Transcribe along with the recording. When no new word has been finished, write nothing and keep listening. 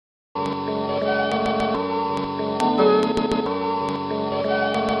I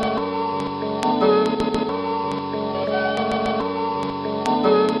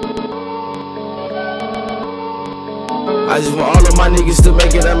just want all of my niggas to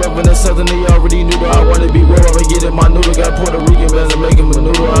make it. I love when that's something they already knew. Though I wanna be real, I'ma get in my noodle. Got Puerto Rican bands, I'm making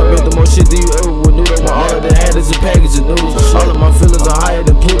noodle. I bet the more shit than you ever would noodle. When all of that had is a package of noodles. All of my feelings are higher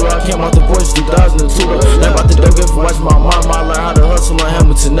than Pluto. I came out the Porsche 2002. Now about the dope, if you watch my mom, I learned how to hustle on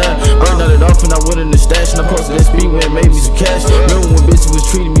Hamilton now. Burned it off and I went in the stash. And I posted that speed when it made me some cash. Remember when bitches was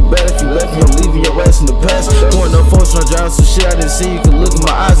treating me better? If you left me, I'm leaving your ass in the past. Going up force on driving some shit I didn't see. You can look in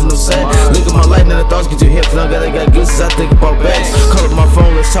my eyes and I'm sad. Look at my light and the thoughts get your hip. Cause I got good since I think about bags. Call up my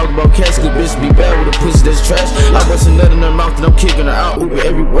phone, let's talk about cash. Cause bitch be bad with a pussy that's trash. I bust a nut in her mouth and I'm kicking her out. Uber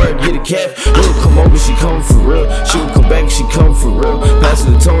every word, get a calf. We'll come over, she come for real. She will come back, she come for real.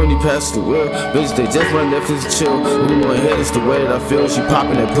 Passing the Tony, pass the wheel. Bitch, they just run Netflix and chill. Moving my head, it's the way that I feel. She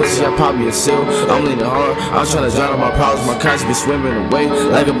popping that pussy, I pop me a seal. I'm leaning hard, I'm trying to drown out my problems. My conscience been swimming away.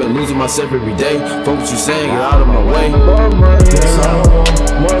 Like I've been losing myself every day. Fuck what you saying, get out of my way. More money, that's all I want.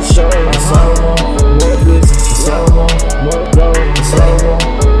 More shows, that's all I want. More business, that's all I want. More gold, that's all I want.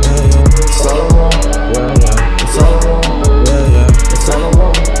 That's all I want. That's all I want. That's all I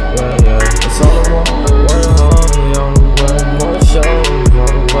want. That's all I want. More honey on the way. More shows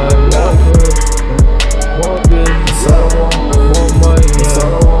on the way. More business, more business, that's all I want. More money, that's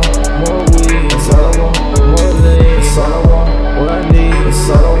all I want. More weed, that's all I want. More lean, that's all I want. What I need, that's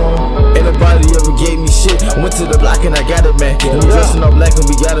all I want. Anybody ever gave me shit? Went to the block and I got it, man. And we dressing all black and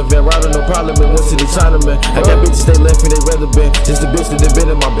we got a van. Riding no problem and went to the China, man. I got bitches they left me, they rather been. Just a bitch that they been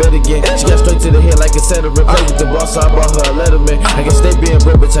in my bed again. She got straight to the head like a setter. Play with the boss, so I bought her a Letterman. I can stay being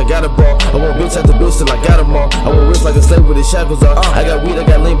broke, bitch, I got a ball. I want bitch at the bills till I got them all. I want wrist like a slave with his shackles off. I got weed, I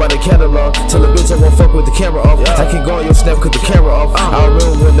got lean by the catalog. Tell a bitch I won't fuck with the camera off. I can go on your snap, cut the camera off. I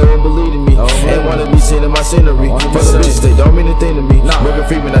remember when no one believed in me. Ain't wanna be seen in my scenery. For the bitches, they don't mean a thing to me. Morgan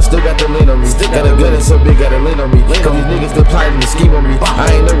Freeman, I still got the lean on me. Got a gun and so big, got a lean on me. Cause these niggas still plotting and scheme on me. I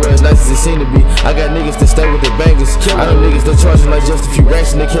ain't nowhere as nice as it seem to be. I got niggas that stay with their bangers. I know niggas that charging like just a few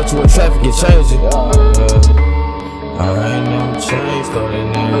racks and they catch you in traffic and change it. I ain't never changed, though they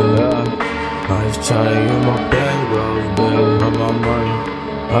never love. I just tryna get my bag rolls, baby, run my money.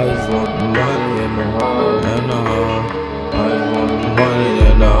 I just want the money and the hoe, and the hoe. I just want the money,